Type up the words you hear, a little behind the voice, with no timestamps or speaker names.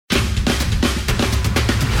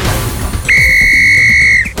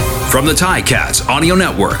From the Ticats Audio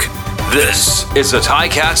Network, this is the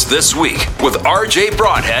Ticats This Week with RJ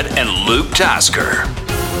Broadhead and Luke Tasker.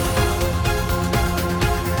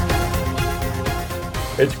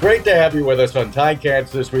 It's great to have you with us on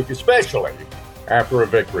Ticats This Week, especially after a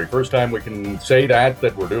victory. First time we can say that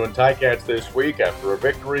we're doing Ticats This Week after a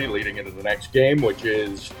victory leading into the next game, which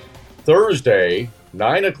is Thursday,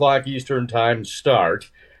 9 o'clock Eastern Time start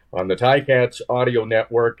on the Ticats Audio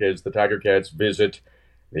Network as the Tiger Cats visit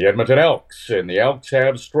the Edmonton Elks. And the Elks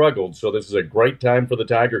have struggled, so this is a great time for the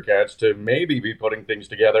Tiger Cats to maybe be putting things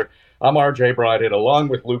together. I'm RJ Broadhead along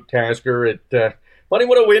with Luke Tasker. Funny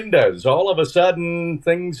what a win does. All of a sudden,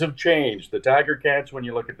 things have changed. The Tiger Cats, when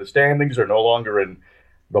you look at the standings, are no longer in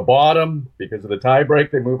the bottom because of the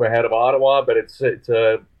tiebreak. They move ahead of Ottawa, but it's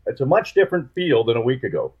a much different feel than a week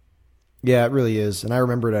ago. Yeah, it really is. And I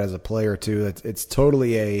remember it as a player, too. It's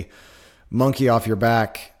totally a monkey off your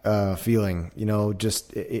back feeling. You know,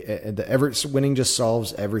 just winning just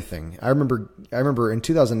solves everything. I remember in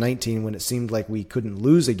 2019 when it seemed like we couldn't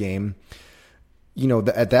lose a game. You know,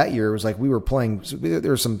 at that year, it was like we were playing.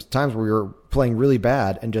 There were some times where we were playing really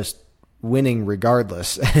bad and just winning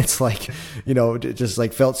regardless. And it's like, you know, it just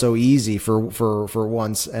like felt so easy for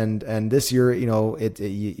once. And this year, you know,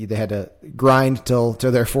 they had to grind till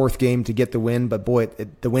their fourth game to get the win. But boy,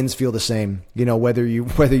 the wins feel the same. You know, whether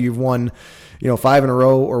you've won, you know, 5 in a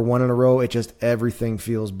row or 1 in a row, it just everything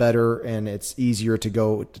feels better and it's easier to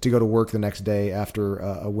go to work the next day after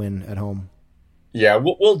a win at home. Yeah,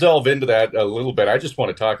 we'll delve into that a little bit. I just want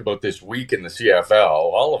to talk about this week in the CFL.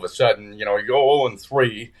 All of a sudden, you know, you go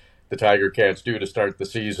 0-3, the Tiger Cats do to start the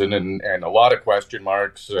season, and a lot of question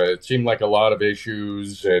marks. It seemed like a lot of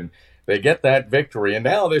issues, and they get that victory. And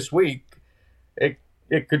now this week,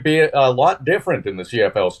 it could be a lot different in the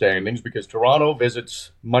CFL standings because Toronto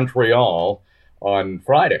visits Montreal on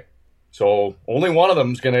Friday. So only one of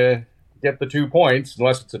them is going to get the 2 points,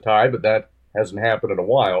 unless it's a tie, but that hasn't happened in a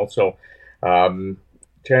while. So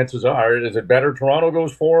chances are, is it better Toronto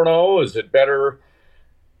goes 4-0? Is it better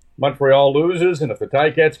Montreal loses? And if the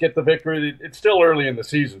Ticats get the victory, it's still early in the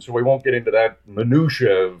season, so we won't get into that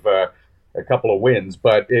minutia of a couple of wins.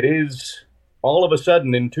 But it is, all of a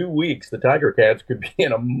sudden, in 2 weeks, the Tiger Cats could be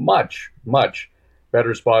in a much, much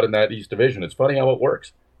better spot in that East Division. It's funny how it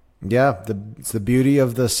works. Yeah, it's the beauty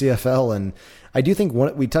of the CFL, and I do think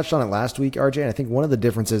we touched on it last week, RJ, and I think one of the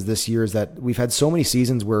differences this year is that we've had so many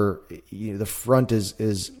seasons where the front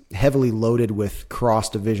is heavily loaded with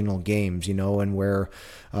cross-divisional games, you know, and where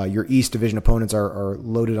your East Division opponents are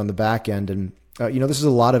loaded on the back end, and you know, this is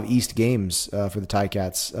a lot of East games for the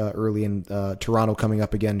Ticats early, in Toronto coming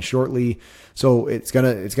up again shortly, so it's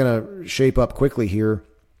gonna shape up quickly here.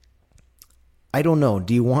 I don't know.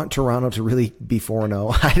 Do you want Toronto to really be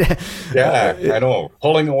 4-0? Yeah, I know.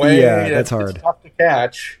 Pulling away, yeah, that's hard. It's tough to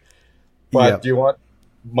catch. But Yep. Do you want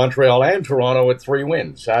Montreal and Toronto at 3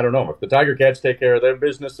 wins? I don't know. If the Tiger Cats take care of their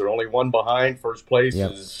business, they're only one behind. First place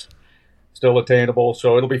is still attainable.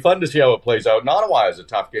 So it'll be fun to see how it plays out. And Ottawa is a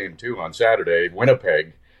tough game, too, on Saturday.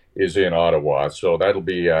 Winnipeg is in Ottawa. So that'll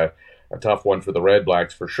be a tough one for the Red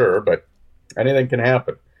Blacks for sure. But anything can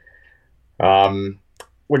happen.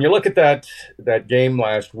 When you look at that game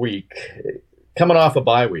last week, coming off a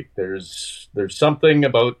bye week, there's something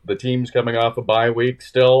about the teams coming off a bye week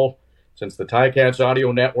still. Since the Ticats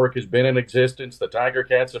Audio Network has been in existence, the Tiger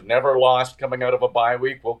Cats have never lost coming out of a bye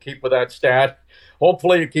week. We'll keep with that stat.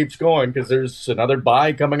 Hopefully it keeps going because there's another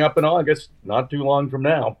bye coming up in August, not too long from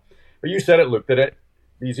now. But you said it, Luke, that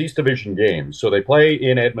these East Division games, so they play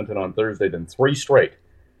in Edmonton on Thursday, then 3 straight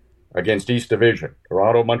against East Division,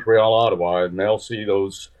 Toronto, Montreal, Ottawa, and they'll see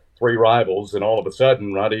those 3 rivals, and all of a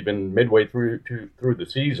sudden, not even midway through the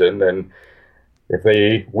season, and if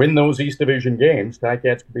they win those East Division games,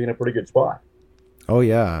 Ticats could be in a pretty good spot. Oh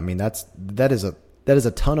yeah, I mean that is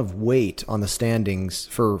a ton of weight on the standings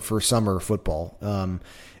for summer football.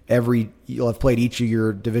 You'll have played each of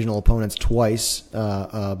your divisional opponents twice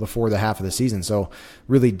before the half of the season, so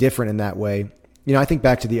really different in that way. You know, I think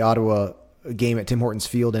back to the Ottawa game at Tim Hortons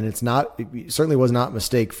Field, and it certainly was not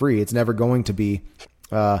mistake free. It's never going to be,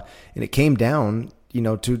 and it came down, you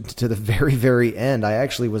know, to the very, very end. I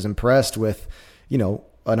actually was impressed with, you know,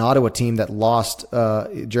 an Ottawa team that lost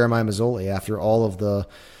Jeremiah Mazzoli after all of the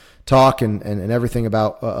talk and everything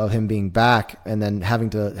about of him being back, and then having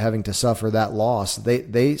to suffer that loss.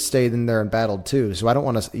 They stayed in there and battled too. So I don't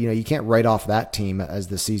want to, you know, you can't write off that team as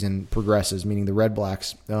the season progresses. Meaning the Red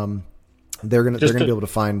Blacks. They're gonna be able to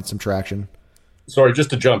find some traction. Sorry, just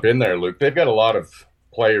to jump in there, Luke. They've got a lot of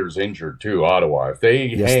players injured too. Ottawa, if they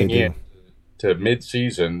hang in to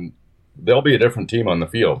mid-season, they'll be a different team on the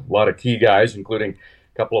field. A lot of key guys, including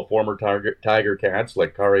A couple of former Tiger Cats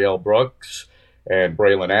like Cariel Brooks and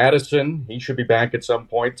Braylon Addison. He should be back at some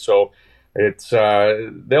point. So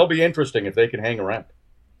they'll be interesting if they can hang around.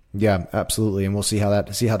 Yeah, absolutely, and we'll see how that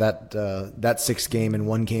that 6-game and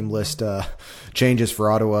 1-game list changes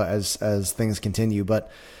for Ottawa as things continue.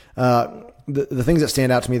 But the things that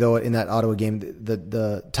stand out to me though in that Ottawa game,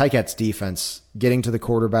 the Ticats defense getting to the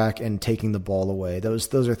quarterback and taking the ball away.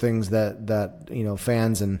 Those are things that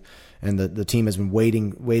fans and the team has been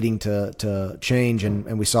waiting to change,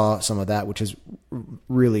 and we saw some of that, which is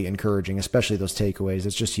really encouraging, especially those takeaways.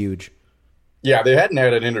 It's just huge. Yeah, they hadn't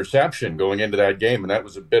had an interception going into that game, and that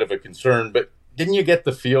was a bit of a concern. But didn't you get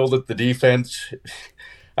the feel that the defense,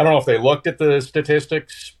 I don't know if they looked at the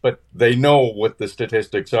statistics, but they know what the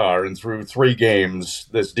statistics are. And through 3 games,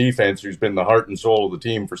 this defense, who's been the heart and soul of the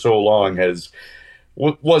team for so long,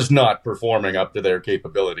 was not performing up to their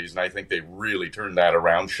capabilities. And I think they really turned that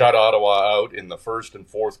around, shut Ottawa out in the first and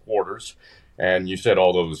fourth quarters. And you said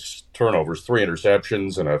all those turnovers, 3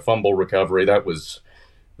 interceptions and a fumble recovery, that was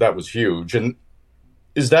huge. And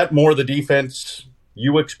is that more the defense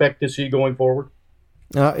you expect to see going forward?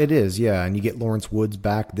 It is, yeah. And you get Lawrence Woods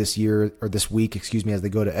back this week, as they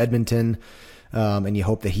go to Edmonton. And you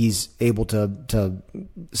hope that he's able to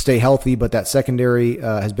stay healthy. But that secondary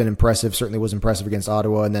has been impressive, certainly was impressive against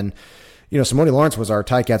Ottawa. And then, Simone Lawrence was our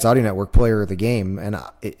Ticats Audio Network player of the game,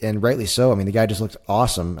 and rightly so. I mean, the guy just looked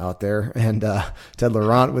awesome out there. And Ted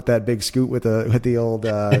Laurent with that big scoop with the old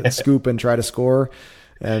scoop and try to score.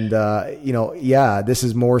 And, this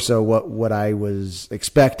is more so what I was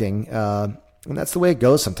expecting. And that's the way it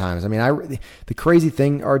goes sometimes. I mean, the crazy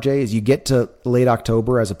thing, RJ, is you get to late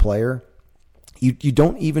October as a player, you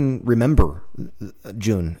don't even remember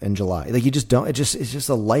June and July. Like, you just don't. It's just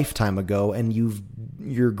a lifetime ago, and you've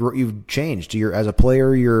changed. As a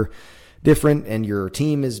player, you're different, and your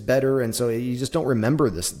team is better, and so you just don't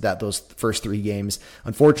remember those first 3 games.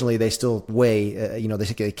 Unfortunately, they still weigh.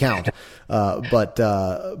 They count. But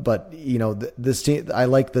this team. I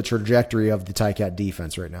like the trajectory of the Ticat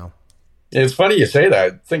defense right now. It's funny you say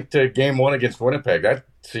that. Think to game 1 against Winnipeg. That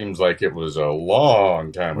seems like it was a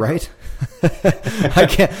long time ago. Right? I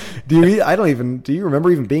can't. Do you remember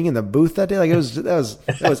even being in the booth that day? Like, that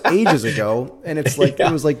was ages ago, and it's like It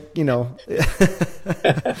was like it's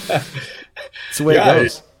the way it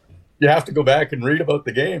goes. You have to go back and read about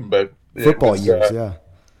the game, but football years, yeah.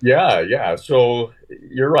 Yeah. So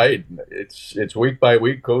you're right. It's week by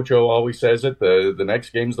week. Coach O always says it. The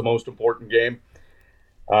next game's the most important game.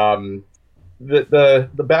 The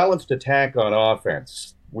balanced attack on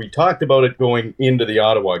offense, we talked about it going into the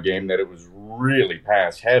Ottawa game, that it was really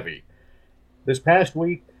pass heavy. This past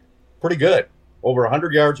week, pretty good. Over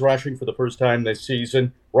 100 yards rushing for the first time this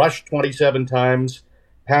season, rushed 27 times,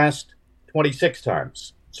 passed 26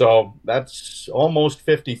 times. So that's almost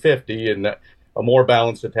 50-50 and a more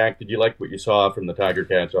balanced attack. Did you like what you saw from the Tiger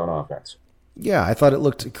Cats on offense? Yeah, I thought it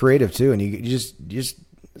looked creative too, and you just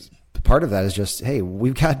part of that is just, hey,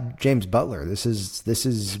 we've got James Butler. This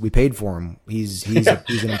is we paid for him. He's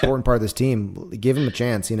an important part of this team. Give him a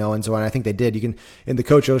chance, and so, and I think they did. You can, in the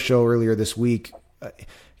Coach O show earlier this week,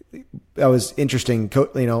 that was interesting.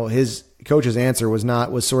 His coach's answer was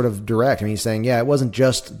sort of direct. I mean, he's saying, yeah, it wasn't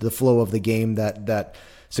just the flow of the game that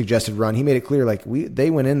suggested run. He made it clear, like, they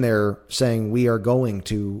went in there saying we are going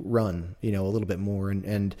to run, a little bit more,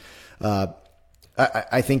 and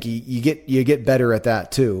I think you get better at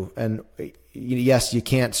that too. And yes, you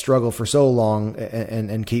can't struggle for so long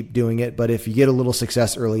and keep doing it. But if you get a little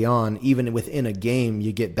success early on, even within a game,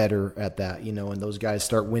 you get better at that, and those guys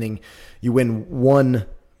start winning. You win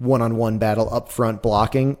one-on-one battle up front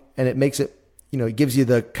blocking, and it makes it, it gives you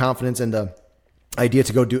the confidence and the idea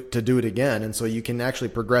to do it again. And so you can actually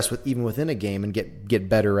progress even within a game and get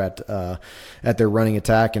better at their running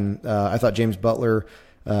attack. And I thought James Butler,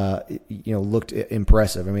 looked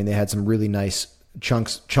impressive. I mean, they had some really nice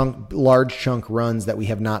large chunk runs that we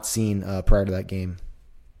have not seen prior to that game.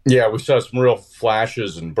 Yeah, we saw some real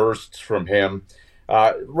flashes and bursts from him.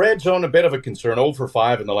 Red zone, a bit of a concern. 0 for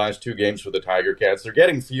 5 in the last 2 games for the Tiger Cats. They're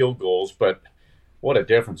getting field goals, but what a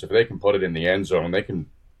difference if they can put it in the end zone. They can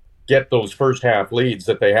get those first half leads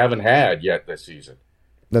that they haven't had yet this season.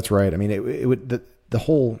 That's right. I mean, it would the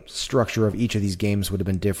whole structure of each of these games would have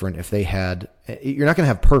been different if they had. You're not going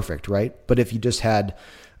to have perfect, right? But if you just had,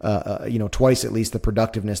 twice at least the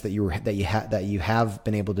productiveness that you have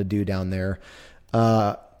been able to do down there,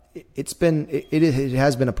 it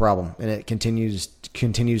has been a problem, and it continues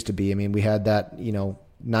to be. I mean, we had that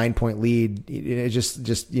 9-point lead. It just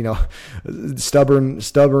stubborn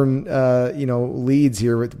leads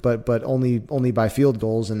here, but only by field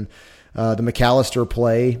goals. And the McAllister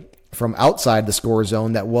play from outside the score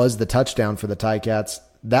zone that was the touchdown for the Ticats.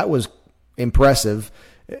 That was impressive,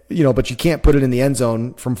 but you can't put it in the end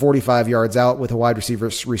zone from 45 yards out with a wide receiver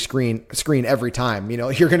screen every time.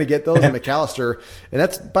 You're going to get those in McAllister. And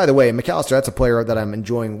that's, by the way, McAllister, that's a player that I'm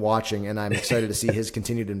enjoying watching, and I'm excited to see his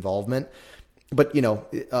continued involvement. But,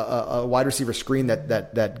 a wide receiver screen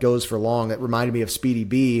that goes for long, that reminded me of Speedy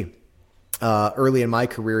B. Early in my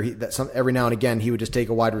career, every now and again he would just take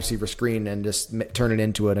a wide receiver screen and just turn it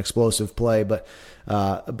into an explosive play. But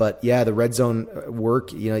yeah, the red zone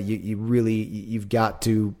work, you've got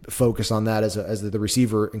to focus on that as the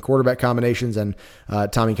receiver and quarterback combinations. And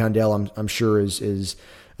Tommy Condell, I'm sure is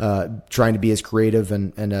trying to be as creative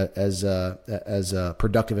and as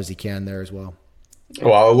productive as he can there as well.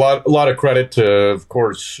 Well, a lot of credit to, of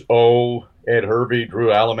course, Ed Hervey, Drew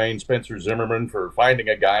Alamain, Spencer Zimmerman for finding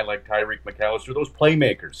a guy like Tyreek McAllister. Those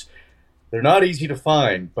playmakers, they're not easy to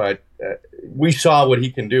find, but we saw what he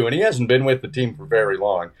can do, and he hasn't been with the team for very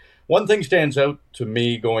long. One thing stands out to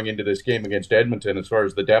me going into this game against Edmonton as far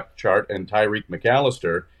as the depth chart and Tyreek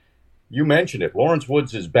McAllister. You mentioned it. Lawrence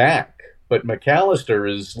Woods is back, but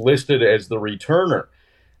McAllister is listed as the returner,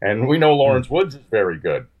 and we know Lawrence Woods is very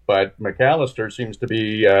good, but McAllister seems to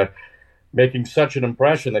be making such an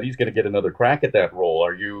impression that he's going to get another crack at that role.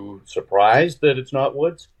 Are you surprised that it's not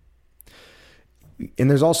Woods? And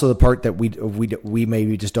there's also the part that we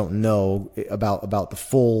maybe just don't know about the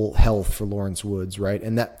full health for Lawrence Woods, right?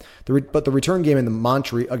 And but the return game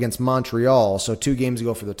against Montreal, so 2 games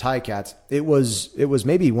ago for the Ticats, it was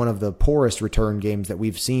maybe one of the poorest return games that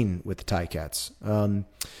we've seen with the Ticats.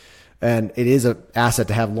 And it is an asset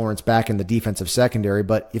to have Lawrence back in the defensive secondary,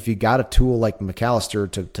 but if you got a tool like McAllister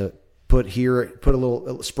to put a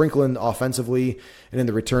little sprinkle in offensively and in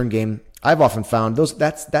the return game, I've often found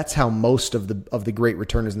that's how most of the great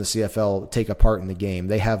returners in the CFL take a part in the game.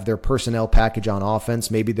 They have their personnel package on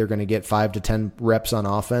offense. Maybe they're going to get 5 to 10 reps on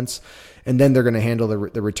offense, and then they're going to handle the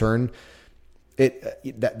return.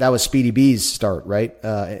 That was Speedy B's start, right,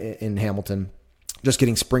 in Hamilton. Just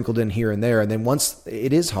getting sprinkled in here and there. And then once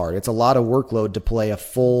it is hard, it's a lot of workload to play a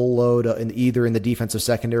full load either in the defensive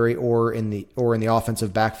secondary or in the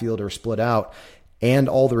offensive backfield or split out, and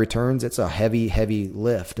all the returns. It's a heavy, heavy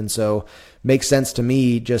lift. And so makes sense to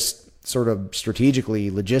me, just sort of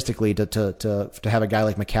strategically, logistically, to have a guy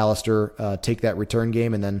like McAllister take that return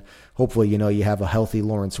game. And then hopefully, you have a healthy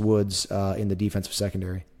Lawrence Woods in the defensive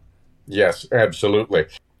secondary. Yes, absolutely.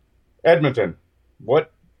 Edmonton,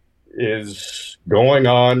 what is going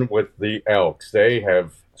on with the Elks? They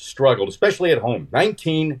have struggled, especially at home.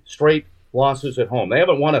 19 straight losses at home. They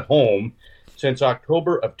haven't won at home since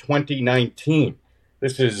October of 2019.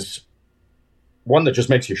 This is one that just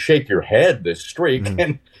makes you shake your head, this streak. Mm-hmm.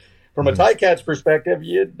 And from a Ticats perspective,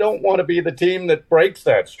 you don't want to be the team that breaks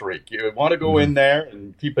that streak. You want to go in there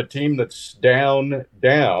and keep a team that's down.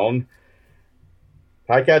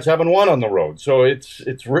 Ticats haven't won on the road. So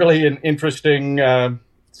it's really an interesting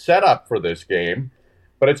setup for this game,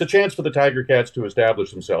 but it's a chance for the Tiger Cats to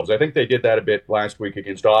establish themselves. I think they did that a bit last week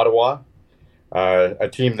against Ottawa, a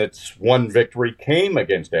team that's one victory came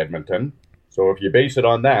against Edmonton. So if you base it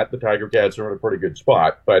on that, the Tiger Cats are in a pretty good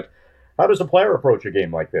spot. But how does a player approach a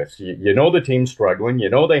game like this? You know the team's struggling. You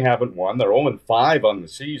know they haven't won. They're 0-5 on the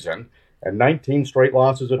season and 19 straight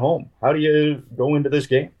losses at home. How do you go into this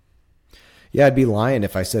game? Yeah, I'd be lying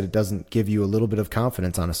if I said it doesn't give you a little bit of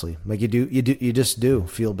confidence, honestly. Like you just do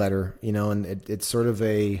feel better, and it's sort of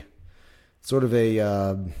a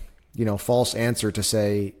false answer to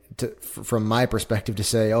say, from my perspective, to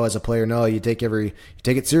say, oh, as a player, no, you take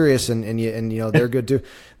it serious and they're good too.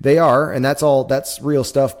 They are, and that's real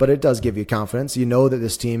stuff, but it does give you confidence. You know that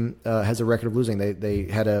this team has a record of losing. They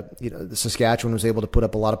had the Saskatchewan was able to put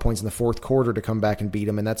up a lot of points in the fourth quarter to come back and beat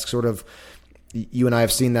them, and that's sort of, you and I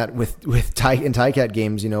have seen that with in Ticat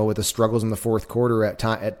games, with the struggles in the fourth quarter at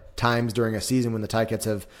times during a season when the Ticats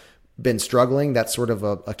have been struggling. That's sort of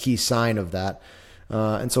a key sign of that.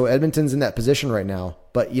 And so Edmonton's in that position right now.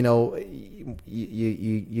 But, you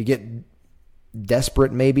get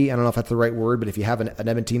desperate, maybe. I don't know if that's the right word, but if you have an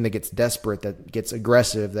Edmonton team that gets desperate, that gets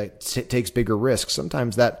aggressive, that takes bigger risks,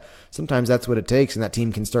 sometimes that's what it takes, and that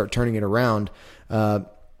team can start turning it around.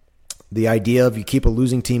 The idea of you keep a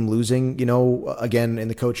losing team losing, again, in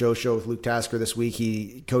the Coach O show with Luke Tasker this week,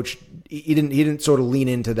 he didn't sort of lean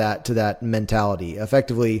into that mentality.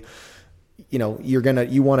 Effectively, you want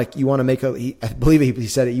to make I believe he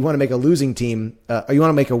said it, you want to make a losing team, or you want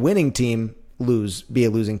to make a winning team be a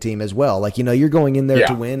losing team as well. Like, you're going in there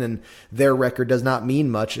to win, and their record does not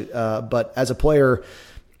mean much. But as a player,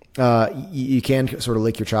 you can sort of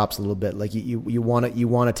lick your chops a little bit. Like you want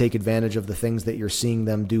to take advantage of the things that you're seeing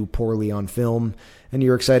them do poorly on film, and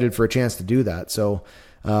you're excited for a chance to do that. So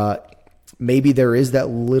maybe there is that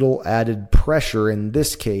little added pressure in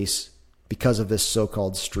this case because of this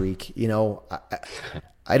so-called streak.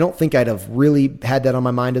 I don't think I'd have really had that on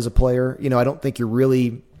my mind as a player. I don't think you're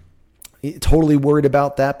really totally worried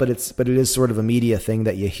about that, but it is sort of a media thing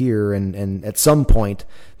that you hear, and at some point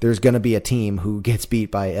there's going to be a team who gets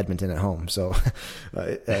beat by Edmonton at home. So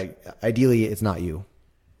ideally, it's not you.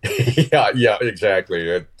 Yeah,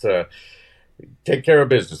 exactly. Take care of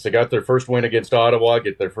business. They got their first win against Ottawa,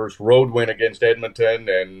 get their first road win against Edmonton,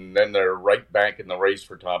 and then they're right back in the race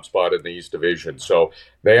for top spot in the East Division. So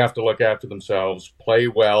they have to look after themselves, play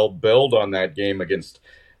well, build on that game against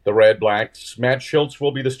the Red Blacks. Matt Schultz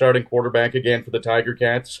will be the starting quarterback again for the Tiger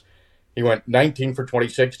Cats. He went 19 for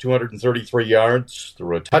 26, 233 yards,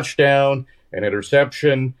 threw a touchdown, an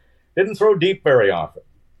interception. Didn't throw deep very often,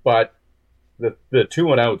 but the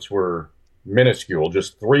 2 and outs were minuscule,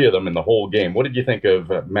 just 3 of them in the whole game. What did you think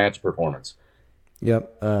of Matt's performance?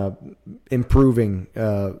 Yep, improving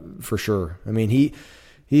for sure. I mean, he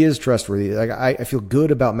is trustworthy. Like I feel good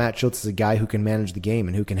about Matt Schultz as a guy who can manage the game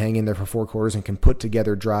and who can hang in there for 4 quarters and can put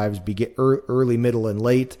together drives, get early, middle, and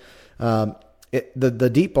late. The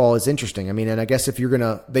deep ball is interesting. I mean, and I guess if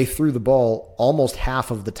they threw the ball almost half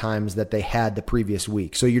of the times that they had the previous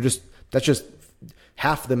week. So that's just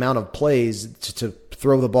half the amount of plays to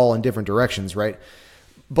throw the ball in different directions, right?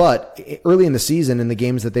 But early in the season, in the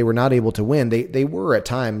games that they were not able to win, they were at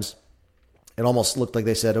times, it almost looked like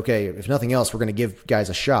they said, okay, if nothing else, we're going to give guys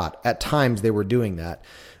a shot. At times they were doing that.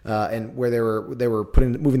 And where they were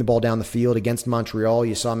moving the ball down the field against Montreal,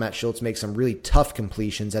 you saw Matt Schultz make some really tough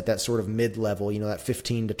completions at that sort of mid-level, that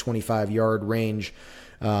 15 to 25-yard range.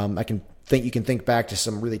 You can think back to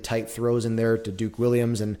some really tight throws in there to Duke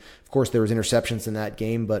Williams, and of course there was interceptions in that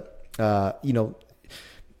game, but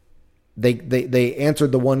they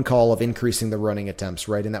answered the one call of increasing the running attempts,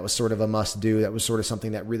 right? And that was sort of a must do. That was sort of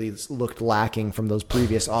something that really looked lacking from those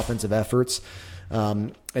previous offensive efforts.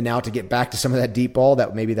 And now to get back to some of that deep ball,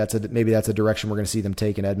 maybe that's a direction we're going to see them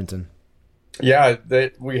take in Edmonton. Yeah,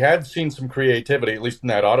 we had seen some creativity, at least in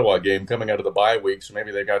that Ottawa game, coming out of the bye week. So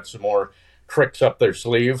maybe they got some more tricks up their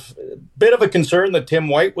sleeve. Bit of a concern that Tim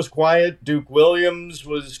White was quiet. Duke Williams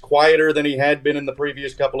was quieter than he had been in the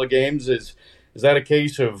previous couple of games. Is that a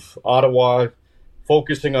case of Ottawa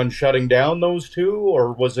focusing on shutting down those two,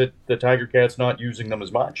 or was it the Tiger Cats not using them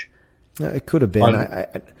as much? It could have been.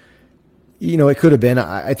 It could have been.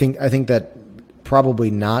 I think that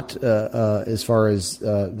probably not. As far as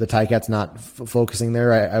the Ticats not focusing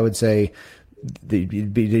there, I would say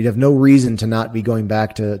they'd have no reason to not be going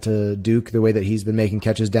back to Duke the way that he's been making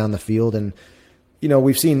catches down the field. And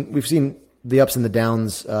we've seen the ups and the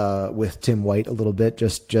downs with Tim White a little bit,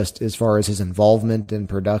 just as far as his involvement in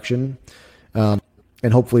production. And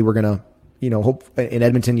hopefully we're gonna, hope in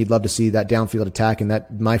Edmonton you'd love to see that downfield attack, and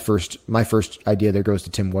that my first idea there goes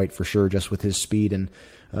to Tim White for sure, just with his speed and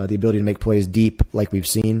the ability to make plays deep like we've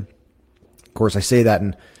seen. Of course, I say that,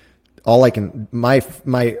 and my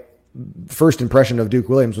first impression of Duke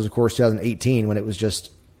Williams was, of course, 2018, when it was just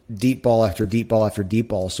deep ball after deep ball after deep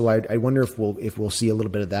ball. So I wonder if we'll see a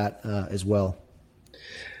little bit of that as well.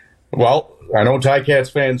 Well, I know Ticats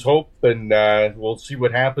fans hope, and we'll see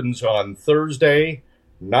what happens on Thursday,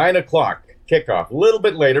 9:00 kickoff. A little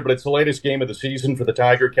bit later, but it's the latest game of the season for the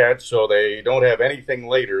Tiger Cats, so they don't have anything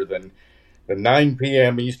later than the 9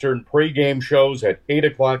 p.m. Eastern pregame shows at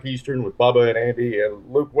 8:00 Eastern with Bubba and Andy.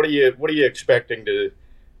 Luke, what are you expecting to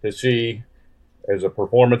see as a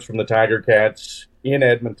performance from the Tiger Cats in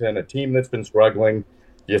Edmonton, a team that's been struggling?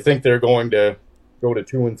 Do you think they're going to go to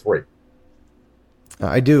 2-3?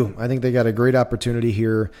 I do. I think they got a great opportunity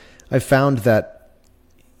here. I found that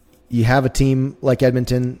you have a team like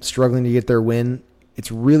Edmonton struggling to get their win.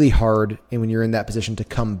 It's really hard, and when you're in that position, to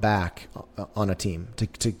come back on a team,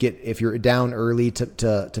 to get, if you're down early,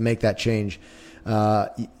 to make that change.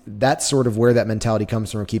 That's sort of where that mentality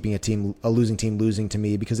comes from, keeping a losing team losing, to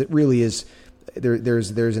me, because it really is.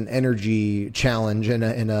 There's an energy challenge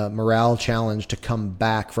and a morale challenge to come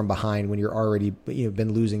back from behind when you're already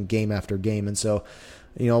been losing game after game. And so,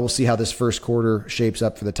 we'll see how this first quarter shapes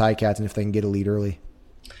up for the Ticats and if they can get a lead early.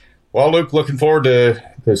 Well, Luke, looking forward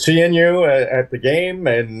to seeing you at the game,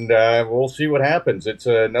 and we'll see what happens. It's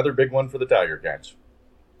another big one for the Tiger Cats.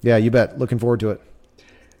 Yeah, you bet. Looking forward to it.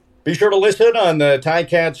 Be sure to listen on the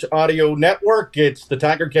Ticats audio network. It's the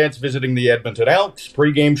Tiger Cats visiting the Edmonton Elks.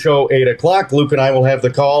 Pre-game show, 8:00. Luke and I will have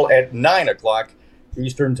the call at 9:00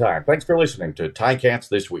 Eastern Time. Thanks for listening to Ticats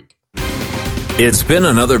This Week. It's been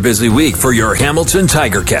another busy week for your Hamilton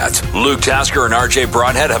Tiger Cats. Luke Tasker and RJ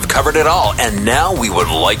Broadhead have covered it all, and now we would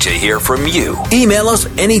like to hear from you. Email us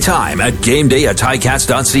anytime at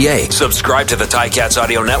gameday@ticats.ca. Subscribe to the Ticats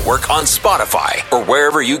Audio Network on Spotify or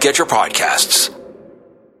wherever you get your podcasts.